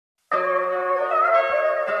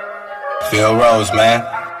Phil Rose, man.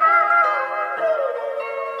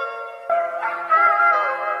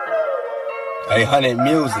 $800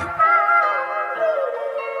 music.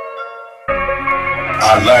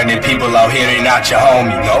 I learned that people out here, they not your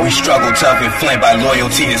homie. No, we struggle tough and flint by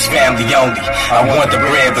loyalty, this family only. I want the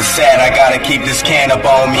bread, but sad I gotta keep this can up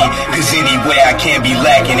on me. Cause anyway I can't be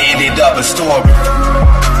lacking, ended up a story.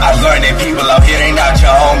 I learned that people out here, they not your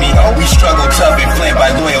homie. We struggle tough and flint by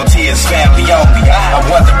loyalty, it's family only. I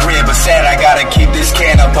want the bread, but sad I gotta keep this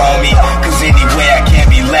can up on me. Cause anyway I can't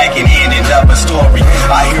be lacking, ended up a story.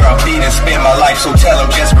 I hear I'm beat and spend my life, so tell them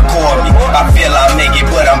just record me. I feel I make it,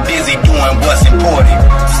 but I'm busy doing what's important.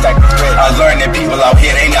 I learned that people out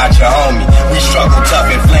here, they not your homie. We struggle tough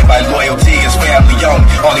and flint by loyalty, it's family only.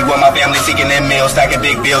 Only when my family seeking them meals, stacking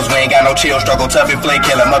big bills, we ain't got no chill. Struggle tough and flint,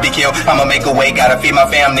 kill I'ma be killed. I'ma make a way, gotta feed my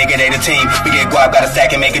family, nigga, they the team. We get guap, gotta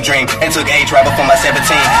stack and make a dream. And took age travel for my 17.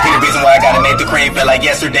 Be the reason why I gotta make the cream. Feel like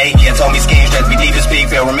yesterday, yeah, told me schemes, just believe and speak.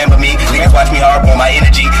 Feel remember me, niggas watch me hard on my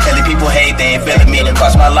energy. Tell the people hate, they ain't feeling me.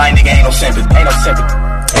 Cross my line, nigga, ain't no sympathy.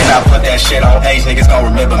 And I put that shit on page, niggas gon'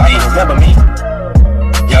 remember me.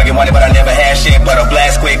 Young and money, but I never had shit. But a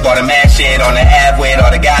blast quick, bought a mad shit on the app with all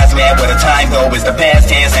the guys, man. Where the time go is the past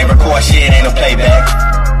tense. Ain't record shit, ain't no playback.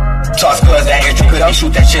 Toss cuz that extra could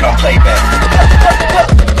shoot that shit on playback.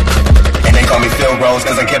 And they call me Phil Rose,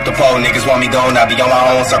 cause I kept the pole. Niggas want me gone, I be on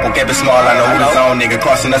my own circle, kept it small. I know who the zone, nigga.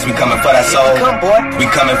 Crossing us, we coming for that soul. We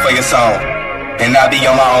coming for your song. And I be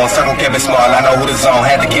on my own circle, kept it small. I know who the zone,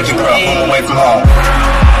 had to keep it rough, move away from home.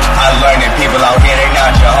 I learned that people out here, they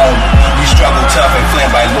not your homie. We struggle tough and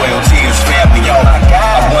flint by loyalty, it's family only.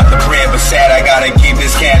 I want the bread, but sad I gotta keep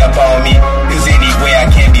this can up on me. Cause anyway I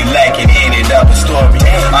can't be lacking, ended up a story.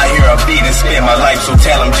 I hear a beat and spend my life, so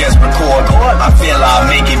tell them just record. I feel I'll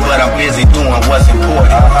make it, but I'm busy doing what's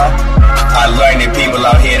important. I learned that people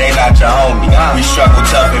out here, they not your homie. We struggle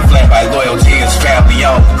tough and flint by loyalty, it's family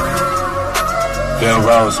only. Phil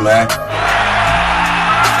Rose, man.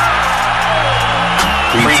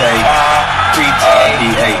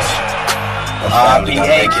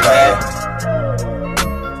 RPH, man.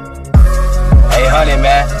 800,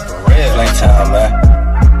 man. For real. Flint time, man.